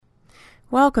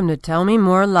Welcome to Tell Me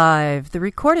More Live, the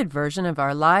recorded version of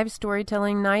our live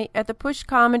storytelling night at the Push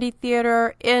Comedy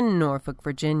Theater in Norfolk,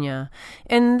 Virginia.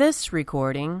 In this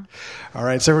recording... All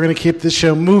right, so we're going to keep this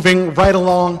show moving right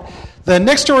along. The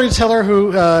next storyteller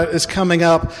who is coming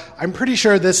up, I'm pretty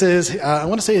sure this is, I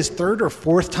want to say his third or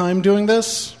fourth time doing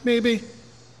this, maybe?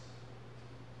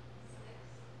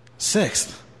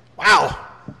 Sixth. Wow.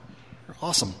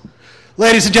 Awesome.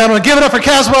 Ladies and gentlemen, give it up for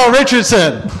Caswell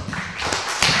Richardson.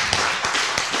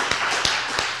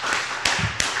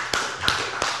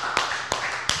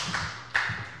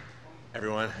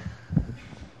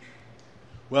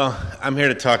 Well, I'm here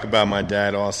to talk about my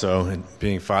dad also, and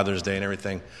being Father's Day and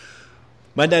everything.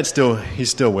 My dad's he's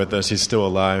still with us. He's still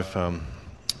alive.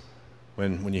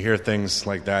 When you hear things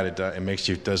like that,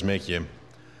 it does make you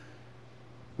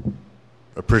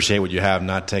appreciate what you have,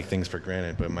 not take things for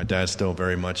granted. But my dad's still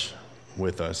very much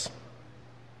with us.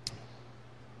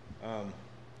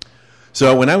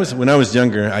 So when I was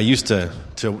younger, I used to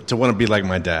want to be like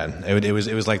my dad. It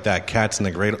was like that Cats in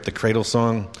the Cradle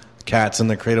song. Cats in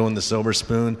the Cradle and the Silver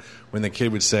Spoon, when the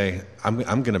kid would say, I'm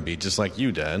going to be just like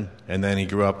you, Dad. And then he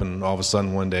grew up, and all of a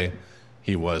sudden one day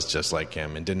he was just like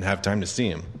him and didn't have time to see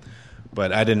him.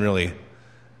 But I didn't really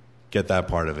get that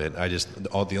part of it. The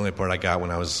only part I got when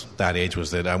I was that age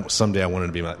was that someday I wanted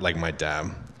to be like my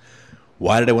dad.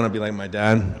 Why did I want to be like my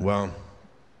dad? Well,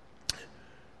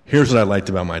 here's what I liked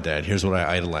about my dad. Here's what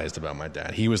I idolized about my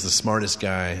dad. He was the smartest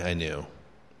guy I knew.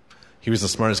 He was the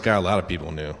smartest guy a lot of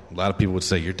people knew. A lot of people would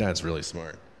say, your dad's really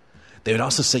smart. They would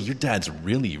also say, your dad's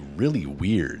really, really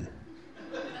weird.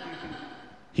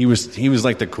 He was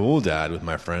like the cool dad with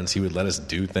my friends. He would let us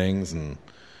do things, and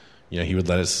he would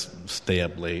let us stay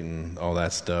up late and all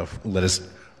that stuff. Let us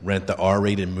rent the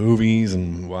R-rated movies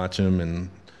and watch them, and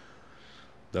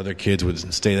the other kids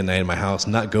would stay the night in my house,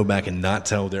 not go back and not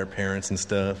tell their parents and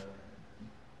stuff.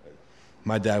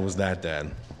 My dad was that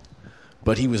dad.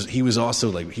 But he was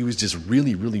also he was just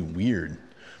really, really weird.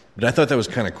 But I thought that was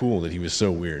kind of cool that he was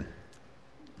so weird.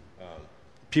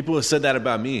 People have said that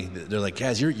about me. They're like,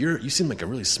 Kaz, you seem like a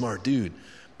really smart dude,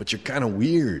 but you're kind of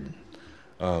weird.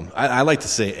 I like to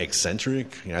say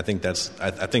eccentric. I think that's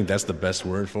the best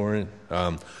word for it.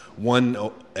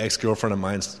 One ex-girlfriend of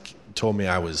mine told me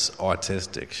I was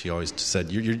autistic. She always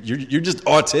said, you're just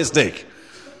autistic.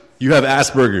 You have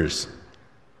Asperger's.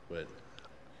 But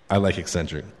I like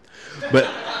eccentric. But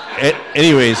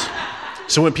anyways,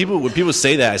 so when people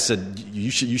say that, I said,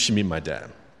 you should meet my dad.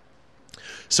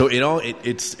 So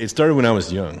it started when I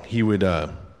was young. He would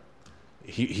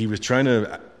he was trying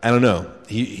to, I don't know,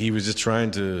 he was just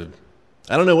trying to,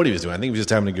 I don't know what he was doing. I think he was just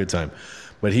having a good time.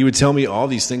 But he would tell me all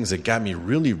these things that got me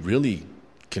really, really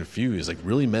confused, like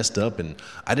really messed up, and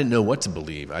I didn't know what to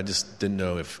believe. I just didn't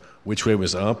know which way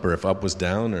was up or if up was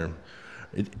down.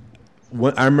 I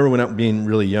remember when I was being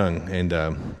really young, and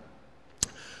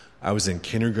I was in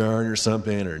kindergarten or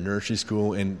something, or nursery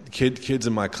school, and kids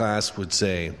in my class would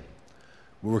say,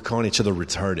 we were calling each other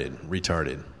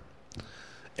retarded.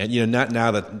 And, not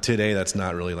now that today that's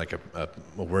not really like a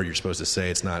word you're supposed to say.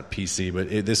 It's not PC, but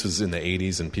this was in the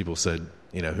 80s, and people said,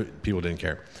 people didn't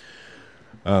care.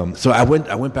 So I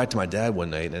went back to my dad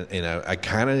one night, and I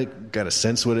kind of got a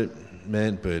sense what it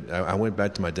meant, but I went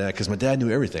back to my dad because my dad knew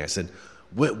everything. I said,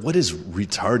 what is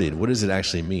retarded? What does it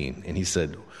actually mean? And he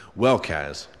said, well,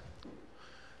 Kaz,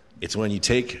 it's when you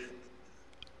take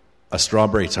a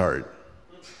strawberry tart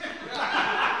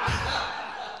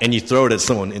and you throw it at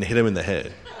someone and hit them in the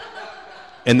head.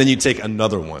 And then you take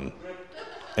another one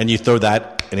and you throw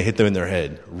that and hit them in their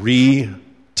head.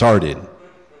 Retarded.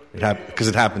 Because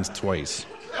it happens twice.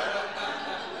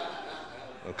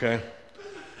 Okay?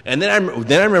 And then I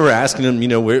remember asking him,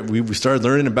 we started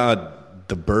learning about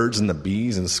the birds and the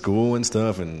bees in school and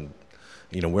stuff, and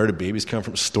where do babies come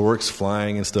from? Storks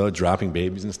flying and stuff, dropping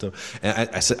babies and stuff. And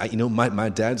I said, my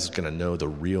dad's going to know the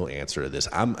real answer to this.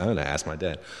 I'm going to ask my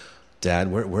dad, Dad,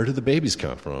 where do the babies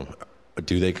come from?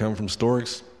 Do they come from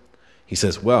storks? He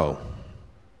says, well,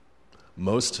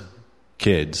 most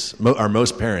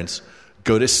parents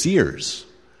go to Sears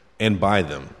and buy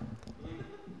them.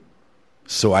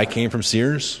 So I came from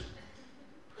Sears?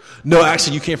 No,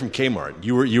 actually, you came from Kmart.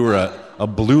 You were a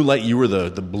blue light. You were the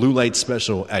blue light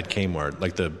special at Kmart,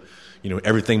 like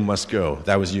everything must go.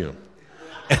 That was you.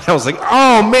 And I was like,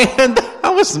 oh man, I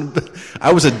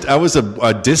was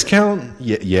a discount.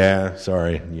 Yeah,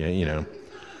 sorry, yeah,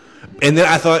 And then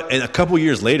I thought, and a couple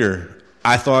years later,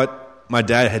 I thought my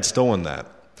dad had stolen that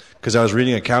because I was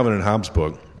reading a Calvin and Hobbes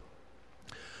book.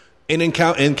 And in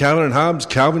Calvin and Hobbes,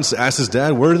 Calvin asked his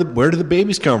dad, where do the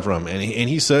babies come from? And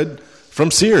he said,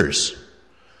 from Sears.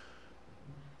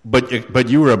 but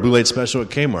you were a Boulette Special at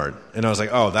Kmart. And I was like,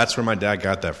 oh, that's where my dad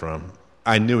got that from.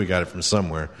 I knew he got it from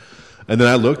somewhere. And then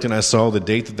I looked and I saw the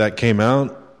date that came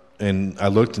out, and I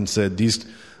looked and said,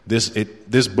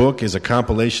 this book is a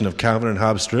compilation of Calvin and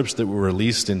Hobbes strips that were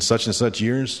released in such and such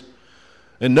years.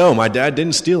 And no, my dad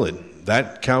didn't steal it.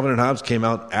 That Calvin and Hobbes came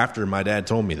out after my dad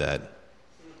told me that.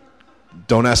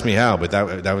 Don't ask me how, but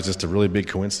that was just a really big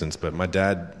coincidence. But my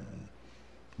dad,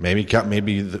 maybe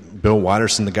Bill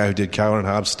Watterson, the guy who did Calvin and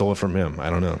Hobbes, stole it from him.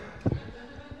 I don't know.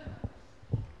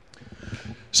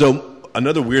 So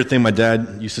another weird thing my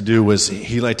dad used to do was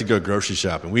he liked to go grocery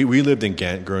shopping. We lived in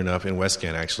Ghent, growing up in West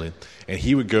Ghent, actually, and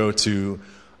he would go to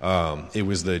it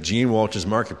was the Gene Walters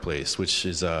Marketplace, which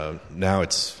is now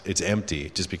it's empty.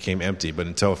 It just became empty, but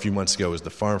until a few months ago, it was the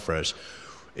Farm Fresh.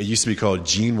 It used to be called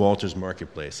Gene Walters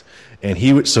Marketplace,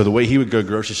 and so the way he would go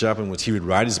grocery shopping was he would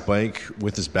ride his bike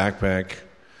with his backpack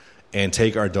and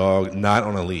take our dog not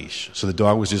on a leash. So the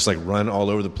dog was just like run all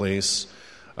over the place.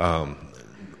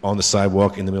 On the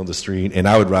sidewalk in the middle of the street, and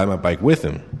I would ride my bike with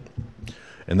him.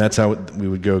 And that's how we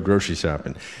would go grocery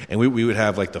shopping. And we would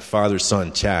have like the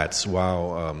father-son chats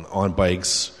while on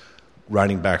bikes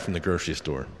riding back from the grocery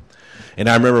store. And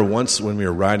I remember once when we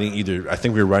were riding I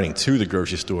think we were riding to the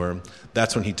grocery store,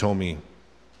 that's when he told me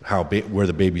where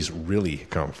the babies really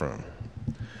come from.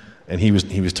 And he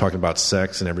was talking about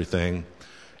sex and everything.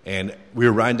 And we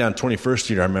were riding down 21st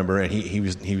Street, I remember, and he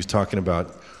was talking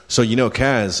about, so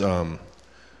Kaz,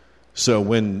 so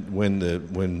when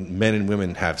men and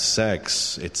women have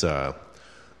sex, it's the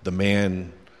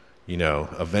man,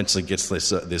 eventually gets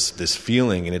this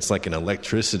feeling, and it's like an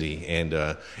electricity, and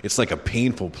it's like a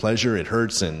painful pleasure. It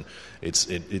hurts and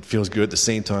it feels good at the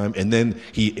same time, and then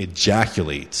he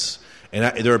ejaculates.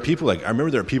 And there are people I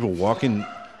remember there are people walking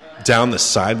down the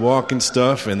sidewalk and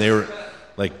stuff, and they were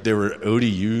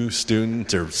ODU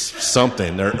students or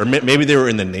something, or maybe they were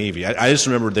in the Navy. I just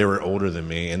remember they were older than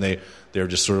me, and they were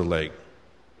just sort of like,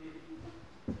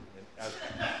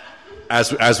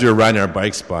 as we were riding our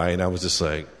bikes by, and I was just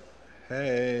like,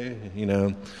 hey,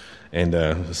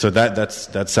 and so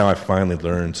that's how I finally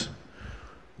learned,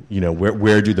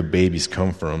 where do the babies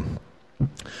come from.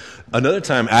 Another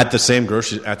time at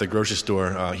the grocery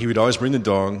store, he would always bring the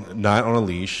dog not on a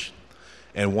leash.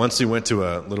 And once we went to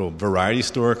a little variety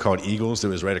store called Eagles that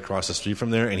was right across the street from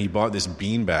there, and he bought this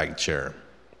beanbag chair.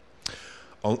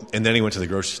 And then he went to the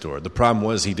grocery store. The problem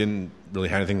was he didn't really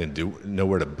have anything to know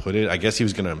where to put it. I guess he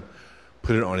was going to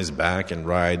put it on his back and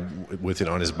ride with it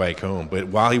on his bike home. But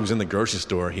while he was in the grocery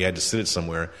store, he had to sit it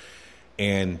somewhere.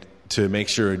 And to make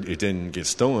sure it didn't get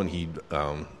stolen, he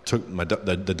took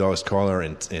the dog's collar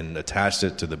and attached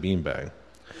it to the beanbag.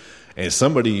 And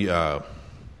somebody,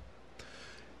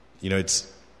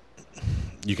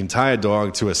 you can tie a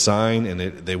dog to a sign and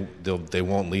they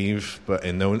won't leave,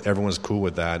 and everyone's cool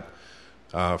with that.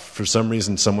 For some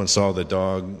reason, someone saw the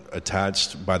dog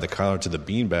attached by the collar to the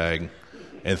beanbag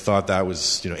and thought that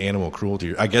was animal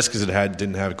cruelty. I guess because it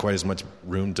didn't have quite as much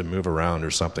room to move around or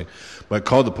something. But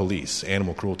called the police,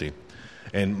 animal cruelty.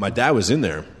 And my dad was in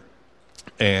there,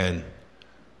 and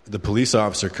the police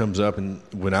officer comes up, and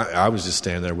when I was just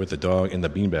standing there with the dog in the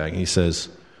beanbag, and he says,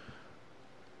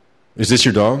 "Is this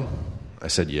your dog?" I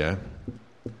said, "Yeah."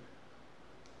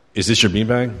 "Is this your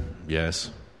beanbag?" "Yes."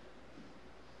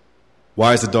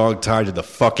 "Why is the dog tied to the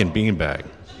fucking beanbag?"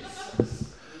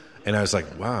 And I was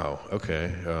like, wow, okay.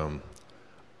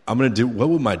 What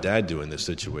would my dad do in this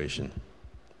situation?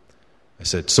 I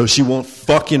said, "So she won't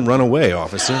fucking run away,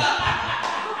 officer."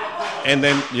 And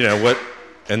then, what?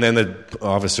 And then the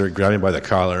officer grabbed me by the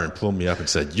collar and pulled me up and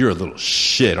said, "You're a little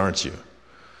shit, aren't you?"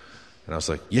 And I was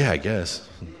like, "Yeah, I guess."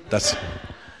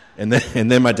 And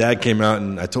then my dad came out,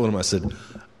 and I told him, I said,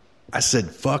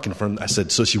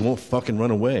 "So she won't fucking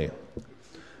run away."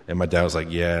 And my dad was like,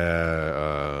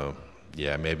 yeah,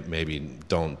 maybe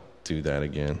don't do that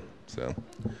again. So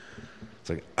it's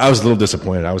like I was a little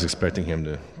disappointed. I was expecting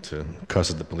him to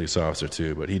cuss at the police officer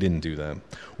too, but he didn't do that.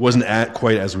 Wasn't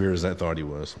quite as weird as I thought he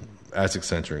was, as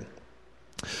eccentric.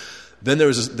 Then there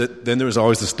was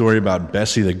always the story about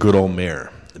Bessie, the good old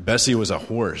mare. Bessie was a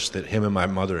horse that him and my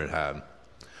mother had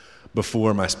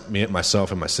before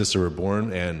myself and my sister were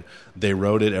born, and they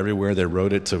rode it everywhere. They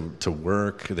rode it to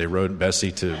work. They rode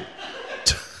Bessie to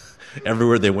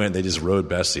everywhere they went. They just rode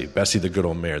Bessie the good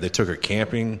old mare. They took her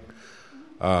camping.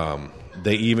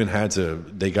 They even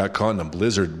they got caught in a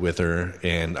blizzard with her,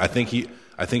 and I think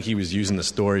he was using the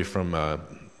story from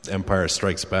Empire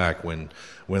Strikes Back when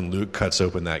Luke cuts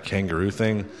open that kangaroo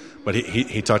thing. But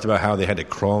he talked about how they had to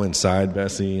crawl inside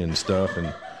Bessie and stuff,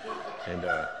 and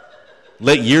a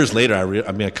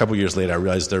couple years later, I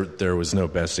realized there was no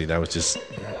Bessie. That was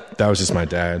just my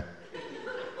dad.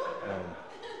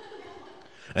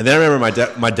 And then I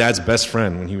remember my dad's best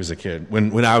friend when he was a kid.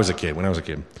 When I was a kid.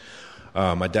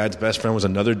 My dad's best friend was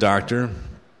another doctor.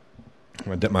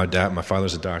 My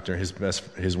father's a doctor.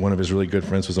 One of his really good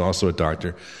friends was also a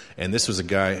doctor. And this was a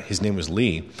guy. His name was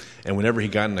Lee. And whenever he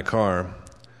got in the car,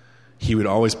 he would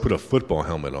always put a football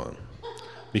helmet on.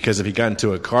 Because if he got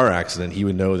into a car accident, he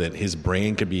would know that his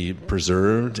brain could be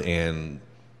preserved and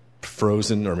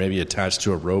frozen or maybe attached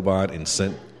to a robot and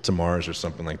sent to Mars or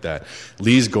something like that.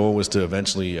 Lee's goal was to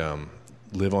eventually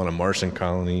live on a Martian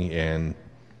colony, and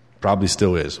probably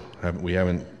still is. We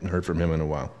haven't heard from him in a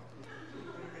while.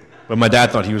 But my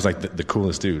dad thought he was like the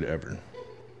coolest dude ever.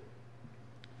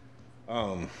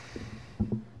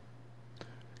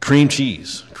 Cream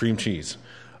cheese.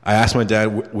 I asked my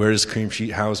dad, "Where is cream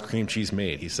cheese? How is cream cheese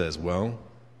made?" He says, "Well,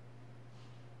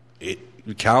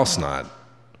 cow snot."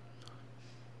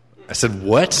 I said,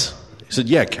 "What?" He said,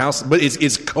 "Yeah, cow snot, but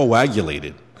it's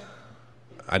coagulated."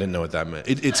 I didn't know what that meant.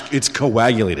 It's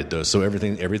coagulated though, so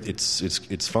everything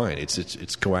it's fine.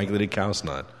 It's coagulated cow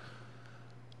snot.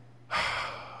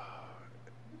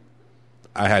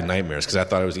 I had nightmares because I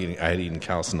thought I had eaten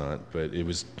cow snot, but it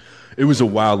was a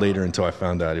while later until I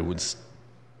found out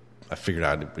I figured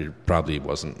out it probably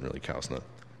wasn't really cow snot.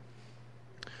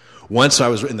 Once I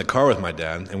was in the car with my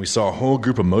dad, and we saw a whole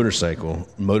group of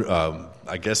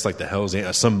I guess like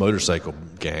some motorcycle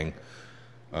gang,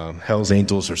 Hell's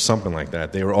Angels or something like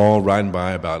that. They were all riding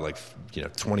by, about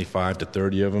 25 to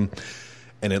 30 of them,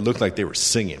 and it looked like they were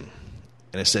singing.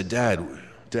 And I said, Dad,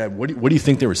 what do you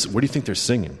think they're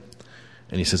singing?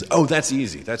 And he says, "Oh, that's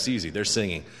easy. They're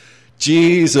singing,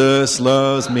 'Jesus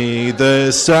loves me,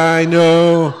 this I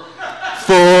know,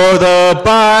 for the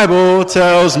Bible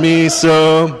tells me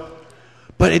so.'"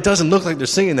 But it doesn't look like they're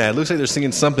singing that. It looks like they're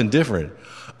singing something different.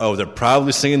 Oh, they're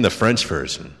probably singing the French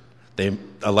version.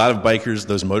 A lot of bikers,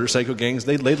 those motorcycle gangs,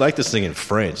 they like to sing in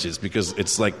French. It's because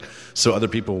it's like so other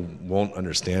people won't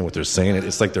understand what they're saying.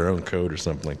 It's like their own code or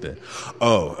something like that.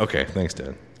 Oh, okay. Thanks,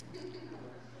 Dad.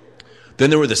 Then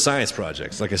there were the science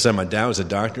projects. Like I said, my dad was a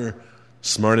doctor,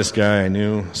 smartest guy I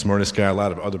knew, smartest guy a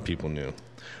lot of other people knew.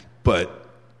 But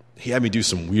he had me do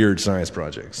some weird science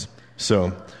projects.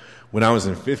 So when I was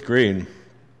in 5th grade,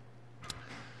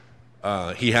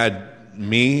 he had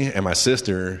me and my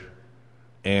sister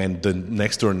and the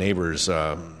next-door neighbor's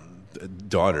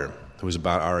daughter, who was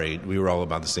about our age. We were all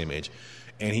about the same age.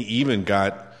 And he even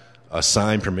got a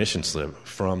signed permission slip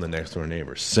from the next-door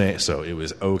neighbor, so it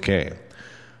was okay.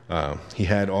 He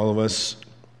had all of us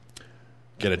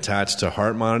get attached to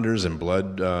heart monitors and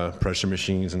blood pressure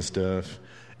machines and stuff,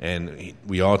 and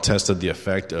we all tested the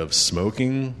effect of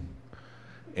smoking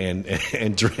and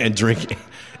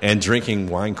drinking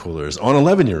wine coolers on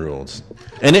 11-year-olds.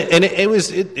 And it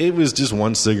was just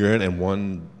one cigarette and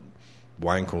one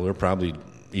wine cooler. Probably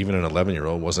even an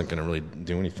 11-year-old wasn't going to really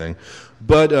do anything,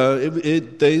 but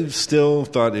they still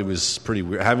thought it was pretty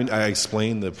weird. I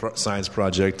explained the science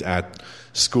project at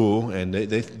school, and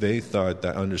they thought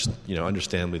that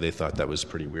understandably they thought that was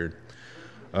pretty weird.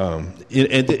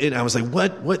 And I was like,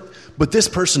 what? But this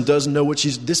person doesn't know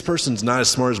this person's not as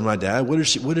smart as my dad. What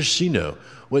does she know?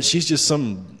 She's just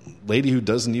some lady who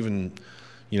doesn't even,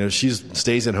 she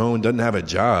stays at home and doesn't have a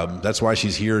job. That's why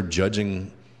she's here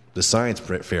judging the science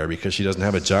fair, because she doesn't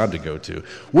have a job to go to.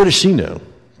 What does she know?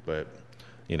 But,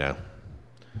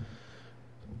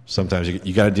 sometimes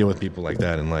you got to deal with people like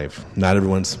that in life. Not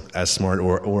everyone's as smart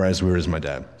or as weird as my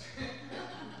dad.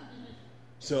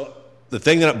 So the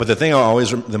thing that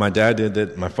my dad did,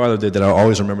 that my father did, that I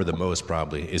always remember the most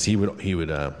probably is he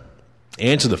would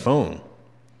answer the phone.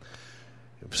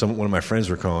 One of my friends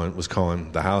was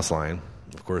calling the house line.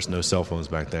 Of course, no cell phones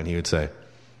back then. He would say,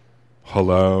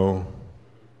 "Hello,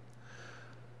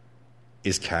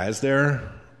 is Kaz there?"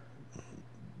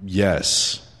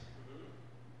 "Yes."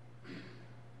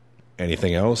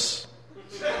 "Anything else?"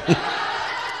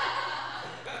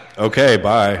 "Okay,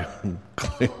 bye."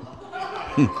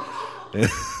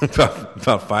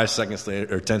 about 5 seconds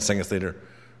later, or 10 seconds later,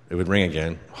 it would ring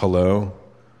again. "Hello?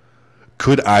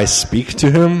 Could I speak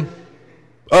to him?"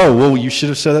 "Oh, well, you should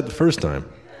have said that the first time."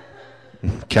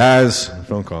 "Kaz,"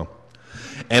 phone call.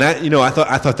 And I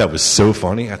thought that was so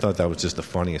funny. I thought that was just the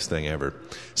funniest thing ever.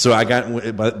 So by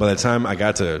the time I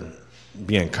got to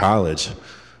be in college,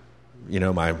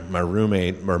 my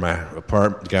roommate or my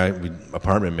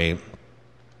apartment mate,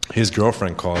 his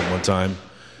girlfriend called one time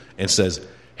and says,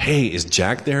 "Hey, is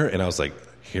Jack there?" And I was like,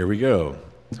 "Here we go."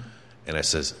 And I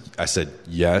said,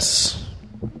 "Yes."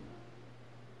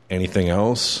 "Anything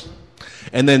else?"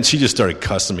 And then she just started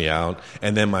cussing me out.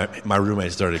 And then my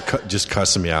roommate started just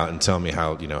cussing me out and telling me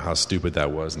how stupid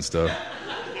that was and stuff.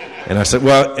 And I said,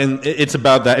 well, and it's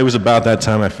about that. It was about that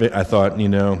time I thought,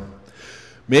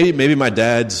 maybe my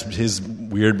dad's, his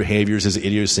weird behaviors, his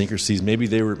idiosyncrasies, maybe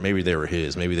they were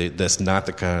his. That's not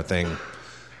the kind of thing,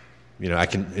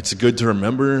 it's good to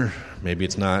remember. Maybe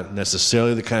it's not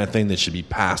necessarily the kind of thing that should be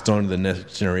passed on to the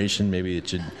next generation. Maybe it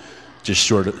should just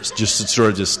sort of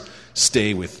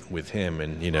stay with him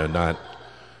and,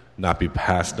 not be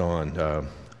passed on.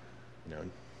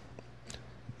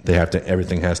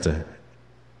 Everything has to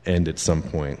end at some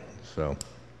point. So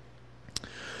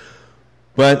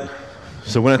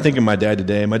when I think of my dad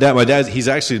today, my dad, he's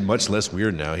actually much less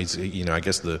weird now. He's, I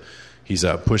guess he's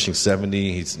pushing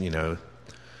 70. He's,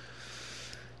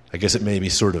 I guess it may be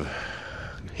sort of,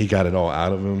 he got it all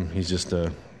out of him. He's he's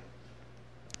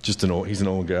an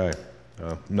old guy,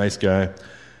 nice guy.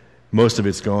 Most of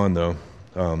it's gone though.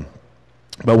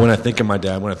 But when I think of my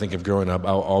dad, when I think of growing up,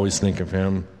 I'll always think of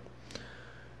him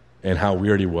and how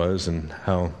weird he was and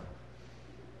how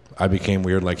I became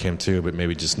weird like him too, but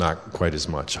maybe just not quite as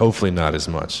much. Hopefully not as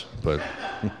much, but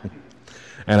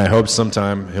and I hope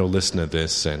sometime he'll listen to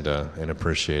this and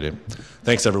appreciate it.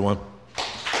 Thanks, everyone.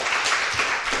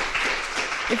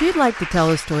 If you'd like to tell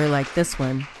a story like this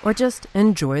one, or just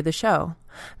enjoy the show,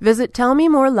 visit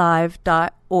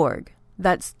tellmemorelive.org.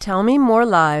 That's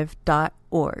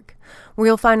tellmemorelive.org, where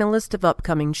you'll find a list of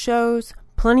upcoming shows,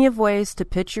 plenty of ways to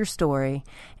pitch your story,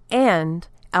 and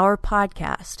our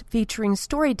podcast featuring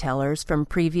storytellers from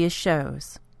previous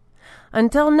shows.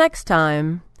 Until next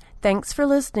time, thanks for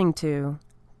listening to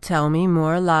Tell Me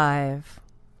More Live.